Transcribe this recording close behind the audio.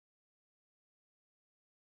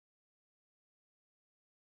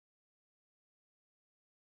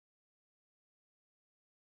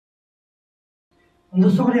منذ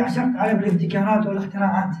صغري عشقت عالم الابتكارات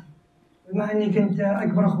والاختراعات، بما أني كنت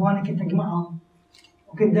أكبر أخواني كنت أجمعهم،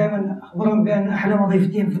 وكنت دائما أخبرهم بأن أحلى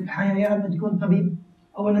وظيفتين في الحياة يا أن تكون طبيب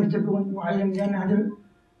أو أنك تكون معلم، لأن هذه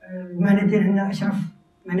المهنتين هن أشرف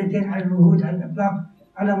مهنتين على الوجود على الإطلاق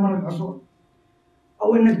على مر العصور،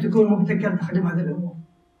 أو أنك تكون مبتكر تخدم هذه الأمور.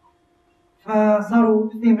 فصاروا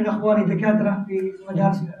اثنين من أخواني دكاترة في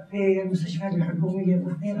مدارس في المستشفيات الحكومية،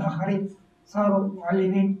 واثنين آخرين صاروا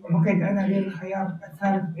معلمين، وبقيت أنا لي الخيار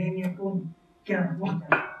الثالث بأن يكون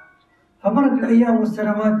كمختلف. فمرت الأيام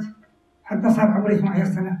والسنوات حتى صار عمري 12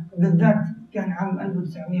 سنة، بالذات كان عام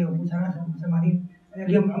 1983. أنا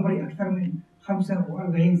اليوم عمري أكثر من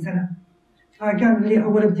 45 سنة. فكان لي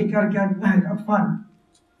أول ابتكار كان مهد أطفال،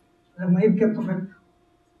 لما يبكي الطفل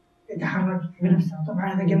يتحرك بنفسه.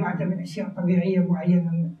 طبعا أنا جمعته من أشياء طبيعية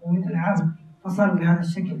معينة ومن ألعاب، فصار بهذا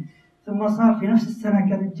الشكل. ثم صار في نفس السنة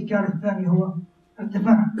كان الابتكار الثاني هو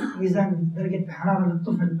ارتفاع ميزان درجة الحرارة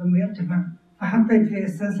للطفل لما يرتفع، فحطيت في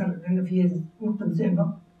السنسر لأنه في نقطة زئبق،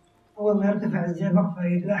 أول ما يرتفع الزئبق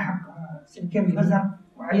فيلاحق سلكين البزر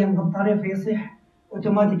وعين بطارية فيصيح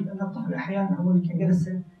أوتوماتيك، لأن الطفل أحيانا هو الكبير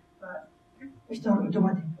السن فيشتغل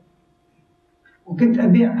أوتوماتيك. وكنت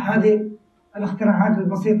أبيع هذه الاختراعات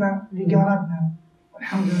البسيطة لجاراتنا،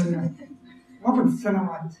 والحمد لله مضت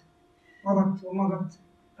السنوات، مضت ومضت،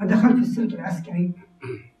 فدخلت في السلك العسكري.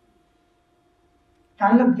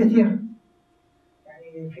 تعلمت كثير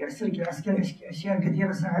يعني في السلك العسكري، أشياء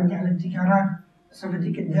كثيرة ساعدني على الابتكارات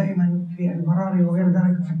بصفتي كنت دائما في البراري وغير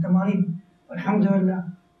ذلك وفي التمارين، والحمد لله.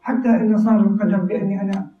 حتى أن صار القدر بأني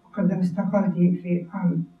أنا أقدم استقالتي في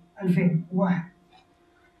عام 2001.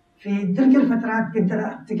 في تلك الفترات كنت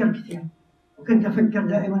أنا أبتكر كثير، وكنت أفكر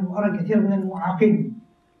دائما وأرى كثير من المعاقين.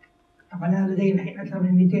 طبعا أنا لدي الحين أكثر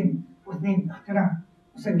من 202 اختراع،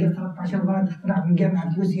 وسجل 13 براءة اختراع من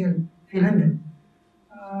جامعة UCL في لندن.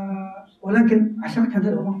 ولكن عشقت هذه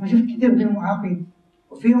الأمور، فشفت كثير من المعاقين.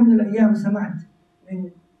 وفي يوم من الأيام سمعت من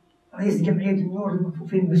رئيس جمعية النور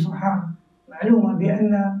المكفوفين بصحار معلومة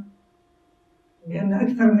بأن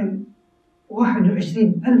أكثر من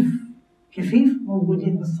 21,000 كفيف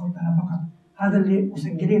موجودين بالسلطنة فقط، هذا اللي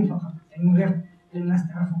مسجلين فقط، يعني من غير الناس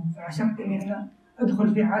تعرفهم. فعشقت إني أنا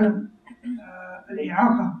أدخل في عالم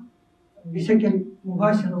الإعاقة بشكل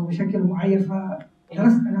مباشر وبشكل معين،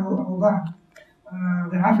 فدرست أنا أوضاع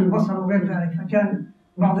ضعاف البصر وغير ذلك، فكان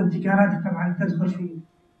بعض ابتكاراتي طبعا تدخل في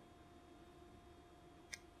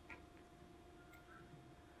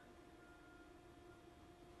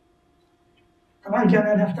طبعا كان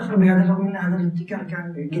أنا أفتخر بهذا، رغم أن هذا الابتكار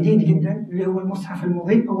كان جديد جدا، اللي هو المصحف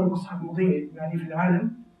المضيء، أول مصحف مضيء يعني في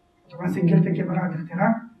العالم. طبعا سجلته كبراءة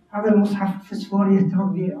اختراع. هذا المصحف فسفوري يستمر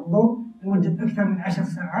بالضوء لمدة أكثر من 10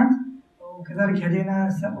 ساعات، وكذلك هدينا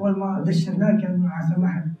أول ما دشرناه كان مع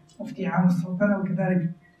سماحة مفتي عام السلطنة،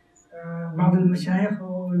 وكذلك بعض المشايخ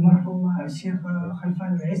والمرحوم الشيخ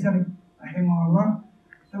خلفان العيسري رحمه الله.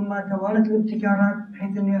 ثم توالت الابتكارات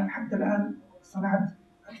بحيث أني حتى الآن صنعت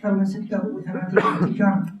أكثر من 36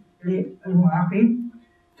 ابتكار للمعاقين.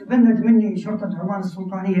 تبنت مني شرطة عمان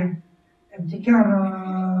السلطانية ابتكار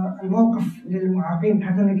الموقف للمعاقين،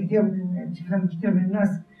 بحيث أن كثير من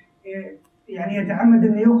الناس يعني يتعمد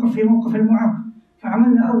أن يوقف في موقف المعاق.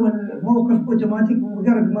 فعملنا أول موقف أوتوماتيك،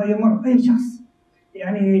 بمجرد ما يمر أي شخص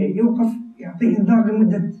يعني يوقف، يعطيه إنذار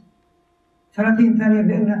لمدة 30 ثانية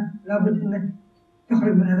بأنه لابد أنك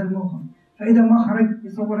تخرج من هذا الموقف، فإذا ما خرج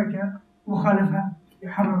يصورك مخالفة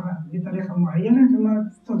يحررها بطريقة معينة ثم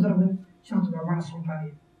تصدر من شرطة عمان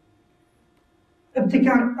السلطانية.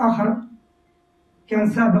 ابتكار آخر كان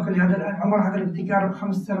سابق لهذا الآن، عمر هذا الابتكار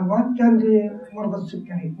 5 سنوات، كان لمرضى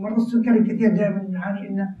السكري. مرضى السكري كثير دائما يعاني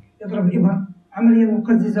انه يضرب إبر، عملية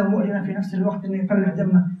مقززة ومؤلمة في نفس الوقت، انه يطلع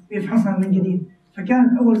دمه ويفحصها من جديد.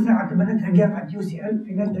 فكانت أول ساعة تبنتها جامعة UCL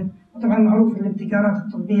في لندن، وطبعا معروف الابتكارات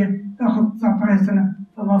الطبية تأخذ 19 سنة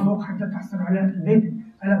فما فوق حتى تحصل على البيت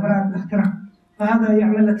على براءة الاختراع. فهذا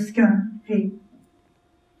يعمل لك سكان في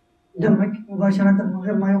دمك مباشرة من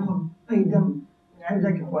غير ما يأخذ أي دم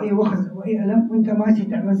عندك أو أي وخز أو أي ألم، وأنت ماشي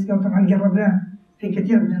تعمل سكان. طبعا جربناه في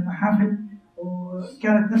كثير من المحافل،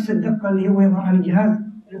 وكانت نفس الدقة اللي هو يظهر على الجهاز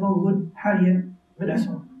اللي موجود حاليا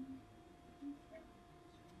بالأسواق.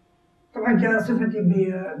 طبعا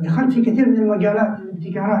كصفتي دخلت في كثير من المجالات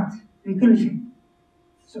الابتكارات في كل شيء،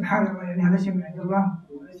 سبحان الله، يعني هذا شيء من عند الله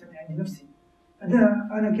وليس من عند نفسي.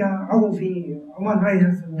 فأنا كعضو في عمان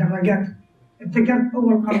رايدرز الدراجات ابتكرت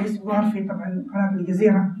أول قميص ظهر في طبعا قناة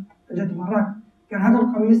الجزيرة عدة مرات. كان هذا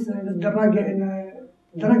القميص للدراجة، إن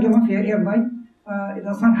الدراجة ما فيها إير بايك،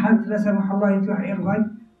 فإذا صار حادث لا سمح الله يطلع إير بايك.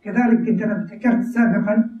 كذلك كنت أنا ابتكرت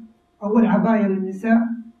سابقا أول عباية للنساء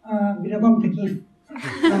بنظام تكييف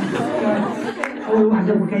أول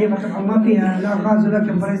واحدة مكيفة طبعا ما فيها لا غاز ولا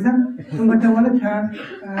كمبريسر، ثم تولتها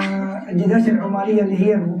الدداشة العمالية اللي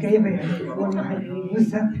هي مكيفة، يعني أول ما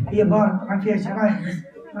يلمسها هي بارد طبعا فيها شرايح بس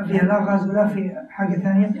ما فيها لا غاز ولا في حاجة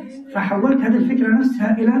ثانية. فحولت هذه الفكرة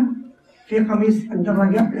نفسها إلى في قميص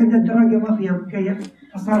الدراجة، لأن الدراجة ما فيها مكيف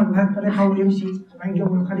فصار بهذه الطريقة ويمشي طبعا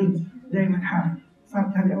جو الخليج دائما حار.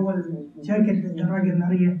 صارت هذه أول جاكيت للدراجة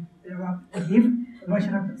النارية تكييف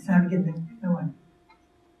مباشرة سهل جدا ثواني.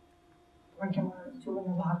 وكما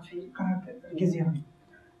تشوفون ظهرت في قناة الجزيرة.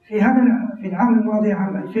 في العام الماضي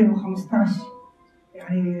عام 2015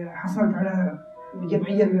 يعني حصلت على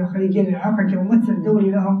الجمعية الخليجية للإعاقة كممثل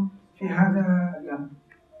دولي لهم في هذا العام.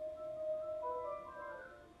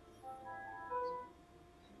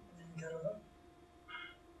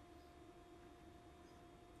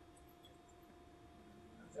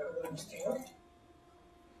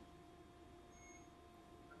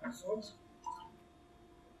 الصوت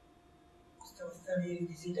المستوى الثاني يريد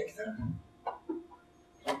يزيد أكثر،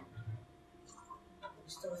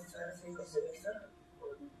 المستوى الثالث يريد يزيد أكثر.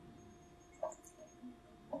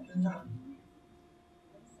 نعم.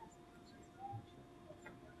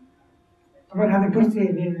 طبعا هذا كرسي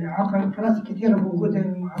للإعاقة، كراسي كثيرة موجودة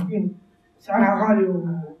للمعاقين سعرها غالي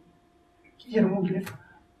وكثير مكلف،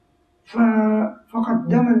 فقط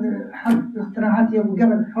دائما حرف الاختراعات هي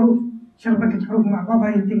مجرد حروف، شبكة حروف مع بعضها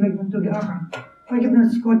ينتج لك منتوج آخر. فجبنا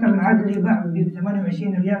السكوتر العادي اللي يباع ب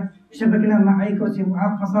 28 ريال وشبكناه مع أي كرسي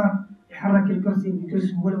معاق فصار يحرك الكرسي بكل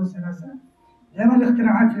سهولة وسلاسة. دائما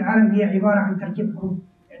الاختراعات في العالم هي عبارة عن تركيب حروف،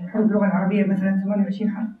 يعني حروف اللغة العربية مثلا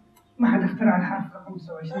 28 حرف، ما حد اخترع الحرف رقم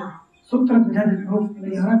 29، سطرت من هذه الحروف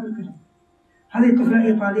مليارات الكتب. هذه طفلة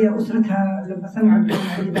إيطالية أسرتها لما سمعت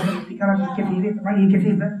عندي بعض الابتكارات الكفيفة، طبعا هي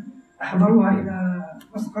كفيفة، أحضروها إلى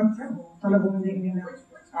مسقط وطلبوا مني إني أنا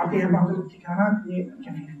أعطيها بعض الابتكارات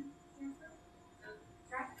للكفيفة.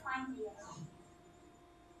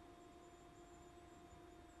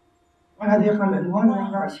 وهذا يقرأ الألوان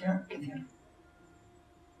ويقرأ أشياء كثيرة.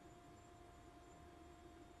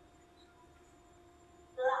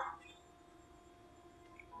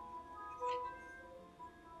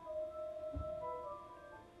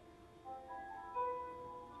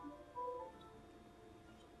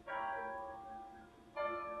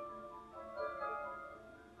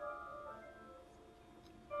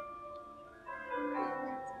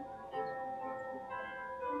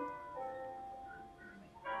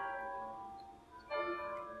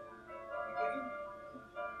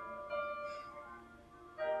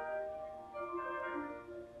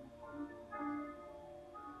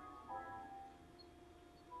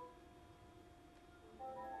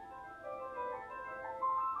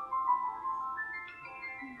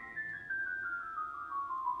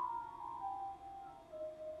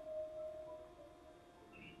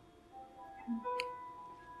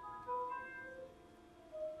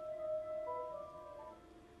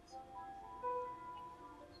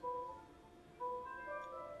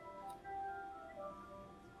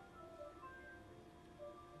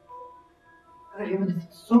 في مدرسة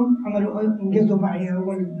الصم عملوا انجزوا معي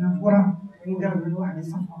أول نافورة مجرد من الواحد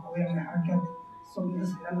يصفق أو يعمل حركات الصم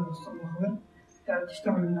يصل الأمر والصم الخبر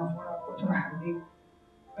تشتغل النافورة وترحب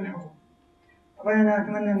بالحقوق. طبعا أنا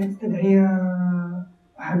أتمنى أن تستدعي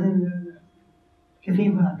أحد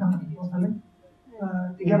الكفيفة أعتقد وصلت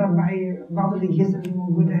تقرب معي بعض الأجهزة اللي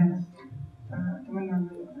موجودة هنا، أتمنى أن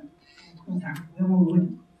تكون موجودة.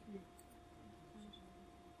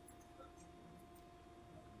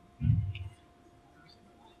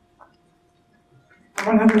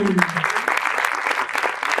 طبعا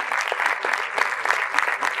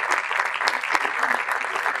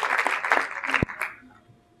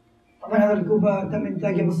هذا الكوبا تم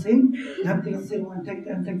إنتاجه بالصين، ذهبت إلى الصين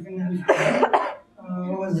وأنتجت منها 1000 حبة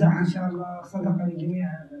ووزعها إن شاء الله صدقة لجميع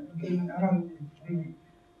من أراد.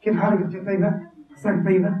 كيف حالك أختي طيبة؟ عساك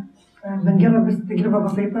طيبة؟ بنجرب بس تجربة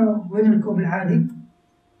بسيطة. وين الكوب العادي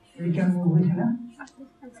اللي كان موجود هنا؟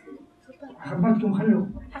 خبرتكم خلوه.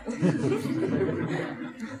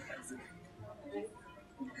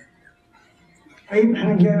 طيب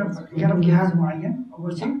احنا نجرب جهاز معين.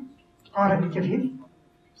 أول شيء قارئ الكفيف.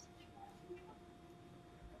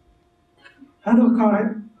 هذا القارئ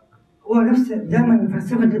هو نفس دائما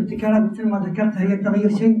فلسفة الابتكارات مثل ما ذكرت هي تغيير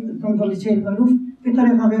شيء تنظر للشيء المألوف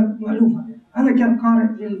بطريقة غير مألوفة. هذا كان قارئ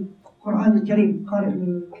للقرآن الكريم، قارئ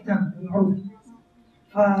للكتاب المعروف،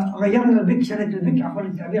 فغيرنا البك، شريت البك عفوا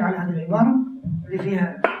التعبير على هذه العبارة اللي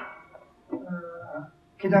فيها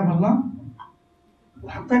كتاب الله،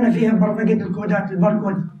 وحطينا فيها برمجة الكودات،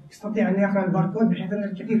 الباركود، يستطيع أن يقرأ الباركود بحيث أن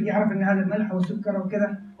الكفيف يعرف أن هذا ملح أو سكر أو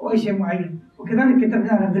كذا أو أي شيء معين. وكذلك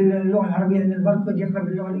كتبنا باللغة العربية أن الباركود يقرأ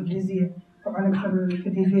باللغة الإنجليزية طبعا أكثر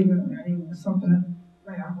الكثيرين يعني بالسلطنة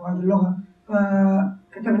ما يعرفوا هذه اللغة،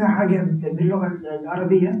 فكتبنا حاجة باللغة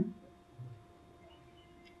العربية.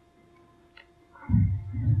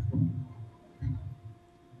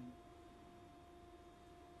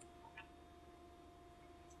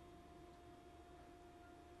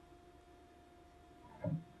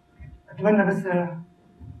 أتمنى بس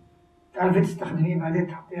تعرفي تستخدميه بعدين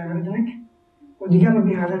تحطيه على أذنك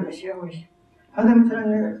وتجربي هذه الأشياء. وإيش هذا مثلا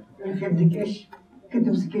اللي في يدك؟ إيش كنت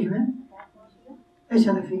تمسكيه شوي؟ إيش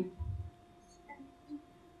هذا فيه؟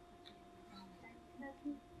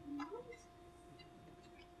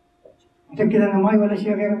 متأكد أنه ماي ولا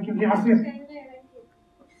شيء غير؟ يمكن في عصير.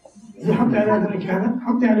 إذا حطي على أذنك هذا،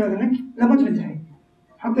 حطي على أذنك، لا ما تفتحي،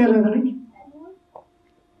 حطي على أذنك.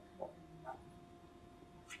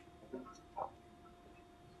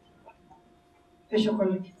 إيش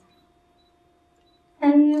أقول لك؟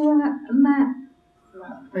 أيوة ماء.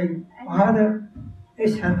 طيب وهذا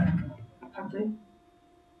إيش هذا؟ حطي.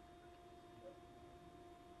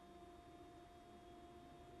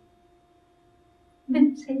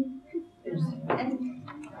 بيبسي.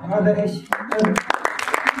 هذا إيش؟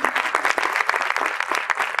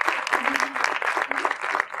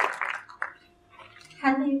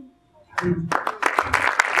 حليب.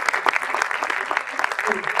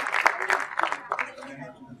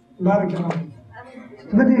 بارك الله فيك.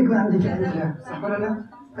 بدي يكون عندك علم، صح ولا لا؟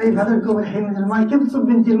 طيب هذا الكوب الحين من الماء، كيف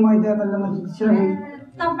تصبي انت الماء دائما لما تشربي؟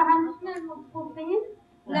 طبعا احنا المطبوخين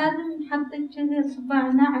لازم نحط كذي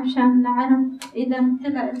صبعنا عشان نعرف اذا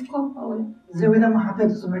امتلأ الكوب او لا. زي واذا ما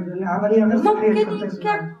حطيت صبعك لان عمليه غير صحيه. ممكن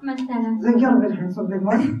يتكب مثلا. زي جربي الحين، صبي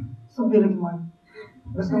الماء، صبي لك ماء،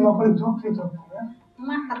 بس لما اقول لك توقفي توقفي.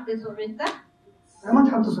 ما حطي صبعتك؟ لا ما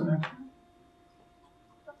تحطي صبعك،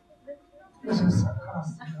 بس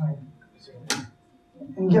خلاص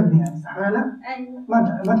انجبني يعني، صح ولا لا؟ ايوه.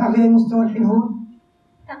 ما تعرفي اي مستوى الحين هو؟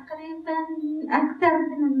 تقريبا اكثر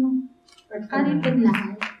من النص، قريب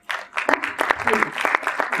النهاية.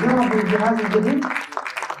 جربوا الجهاز الجديد.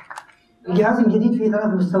 الجهاز الجديد فيه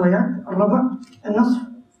 3 مستويات، الربع، النصف،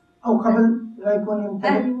 او قبل لا يكون يمتلئ.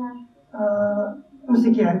 ايوه.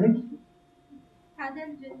 امسكي عندك. هذا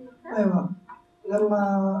الجديد. ايوه،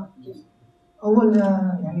 لما اول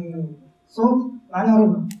يعني صوت معناه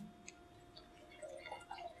ربع.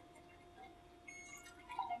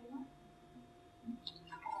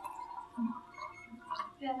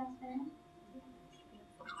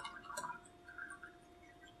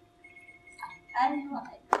 ايوه.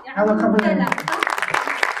 هذا قبل.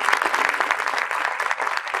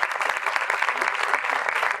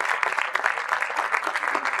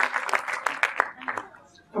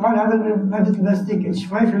 طبعا هذا مادة البلاستيك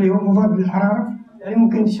الشفايف اللي هو مضاد للحرارة، يعني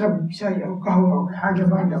ممكن تشرب شاي أو قهوة أو حاجة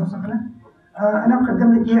باردة أو سخنة. أنا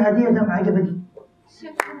أقدم لك إياها هدية دام عجبك.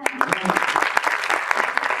 شكرا.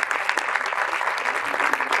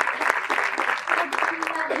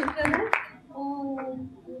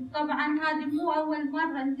 وطبعا هذه مو أول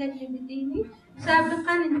مرة أنت اللي بديني،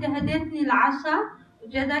 سابقا أنت هديتني العصا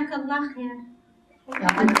وجزاك الله خير.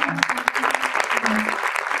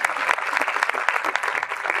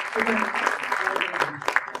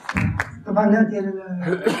 طبعا نأتي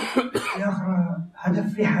لآخر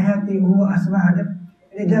هدف في حياتي، وهو أسمى هدف،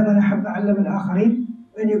 اللي دائما أحب أعلم الآخرين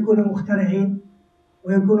بأن يكونوا مخترعين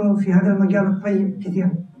ويكونوا في هذا المجال الطيب كثير.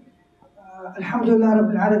 الحمد لله رب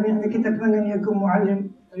العالمين. أنا كنت أتمنى أن يكون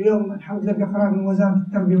معلم. اليوم الحمد لله بقرار من وزارة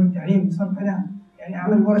التربية والتعليم صرت أنا يعني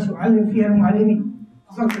أعمل ورش وأعلم فيها المعلمين،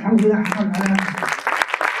 صرت الحمد لله حصل على هذا.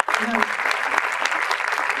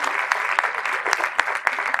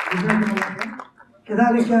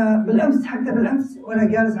 كذلك بالامس، حتى بالامس وانا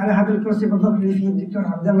جالس على هذا الكرسي بالضبط اللي فيه الدكتور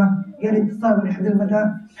عبد الله، جاني اتصال من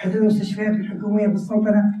احد المستشفيات الحكوميه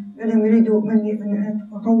بالسلطنه انهم يريدوا مني ان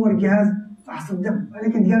اطور جهاز فحص الدم، وانا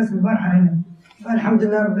كنت جالس البارحه هنا. فالحمد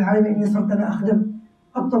لله رب العالمين اني صرت انا اخدم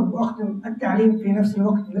الطب واخدم التعليم في نفس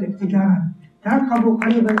الوقت بالابتكارات. ترقبوا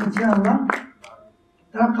قريبا ان شاء الله،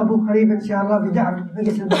 ترقبوا قريبا ان شاء الله بدعم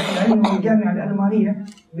مجلس البحث العلمي والجامعه الالمانيه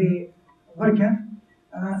ببركه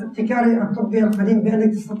ابتكاري الطبي القديم،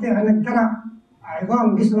 بأنك تستطيع أنك ترى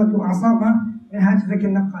عظام جسمك وأعصابها من هاتفك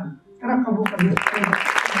النقال. ترقبوا قريبا.